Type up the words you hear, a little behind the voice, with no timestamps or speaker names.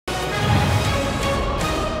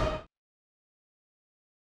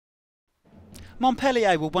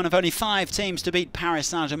Montpellier were one of only 5 teams to beat Paris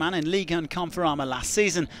Saint-Germain in Ligue and Conforama last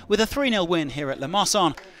season, with a 3-0 win here at Le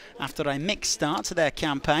Mosson. After a mixed start to their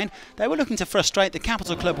campaign, they were looking to frustrate the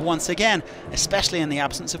capital club once again, especially in the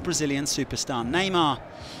absence of Brazilian superstar Neymar.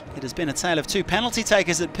 It has been a tale of 2 penalty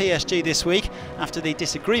takers at PSG this week, after the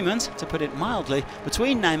disagreement, to put it mildly,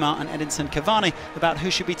 between Neymar and Edinson Cavani about who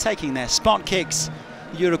should be taking their spot kicks.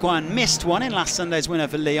 The Uruguayan missed one in last Sunday's win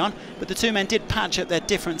over Lyon, but the 2 men did patch up their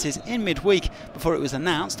differences in midweek before it was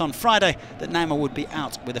announced on Friday that Neymar would be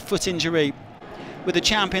out with a foot injury. With the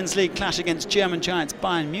Champions League clash against German giants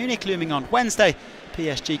Bayern Munich looming on Wednesday,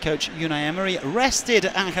 PSG coach Unai Emery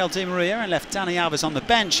rested Angel Di Maria and left Dani Alves on the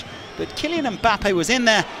bench, but Kylian Mbappe was in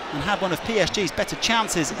there and had one of PSG's better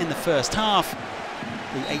chances in the first half.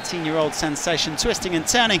 The 18-year-old sensation twisting and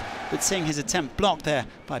turning, but seeing his attempt blocked there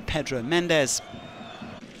by Pedro MENDES.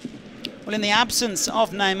 Well, in the absence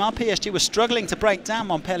of Neymar, PSG was struggling to break down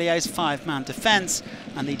Montpellier's 5-man defence,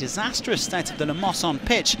 and the disastrous state of the Le Mosson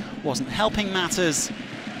pitch wasn't helping matters.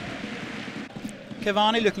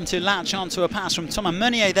 Cavani looking to latch on to a pass from Thomas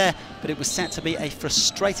Meunier there, but it was set to be a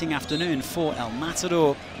frustrating afternoon for El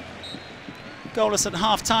Matador. Goalless at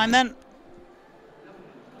half-time then.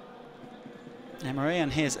 Emery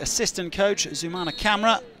and his assistant coach, Zoumana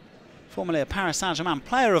Camara, formerly a Paris Saint-Germain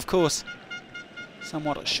player, of course,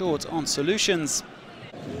 somewhat short on solutions.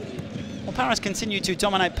 Well, Paris continued to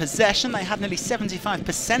dominate possession. They had nearly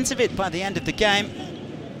 75% of it by the end of the game.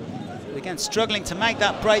 But again, struggling to make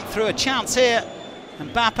that breakthrough. A chance here.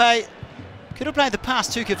 Mbappe could have played the pass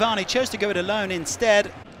to Cavani, chose to go it alone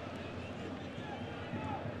instead.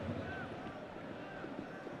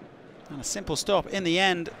 And a simple stop in the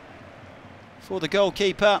end for the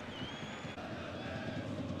goalkeeper.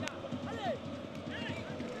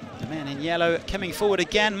 The man in yellow coming forward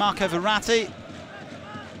again, Marco Verratti,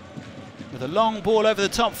 with a long ball over the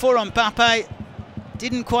top for Mbappe.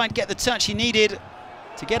 Didn't quite get the touch he needed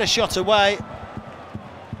to get a shot away.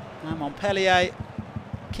 Now Montpellier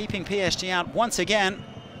keeping PSG out once again.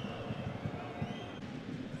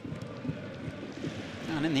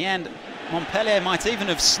 And in the end, Montpellier might even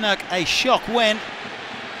have snuck a shock win.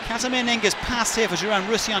 Casimir Ninga's pass here for Jérôme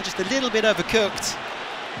Roussillon just a little bit overcooked.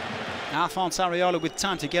 Alphonse Areola with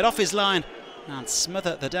time to get off his line and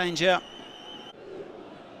smother the danger.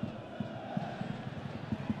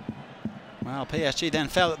 Well, PSG then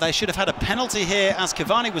felt that they should have had a penalty here, as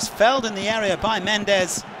Cavani was felled in the area by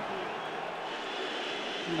MENDES.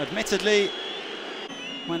 And admittedly,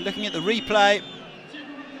 when looking at the replay,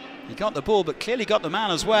 he got the ball but clearly got the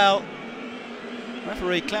man as well.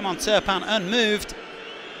 Referee Clément Turpin unmoved.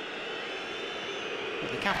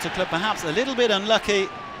 But the capital club perhaps a little bit unlucky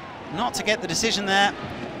not to get the decision there.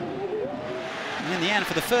 And in the end,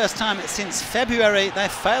 for the first time since February, they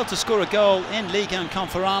failed to score a goal in Ligue and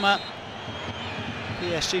Conforama.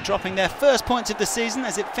 PSG dropping their first points of the season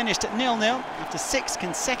as it finished at 0-0 after 6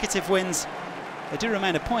 consecutive wins. They do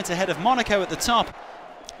remain a point ahead of Monaco at the top.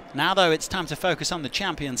 Now, though, it's time to focus on the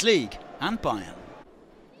Champions League and Bayern.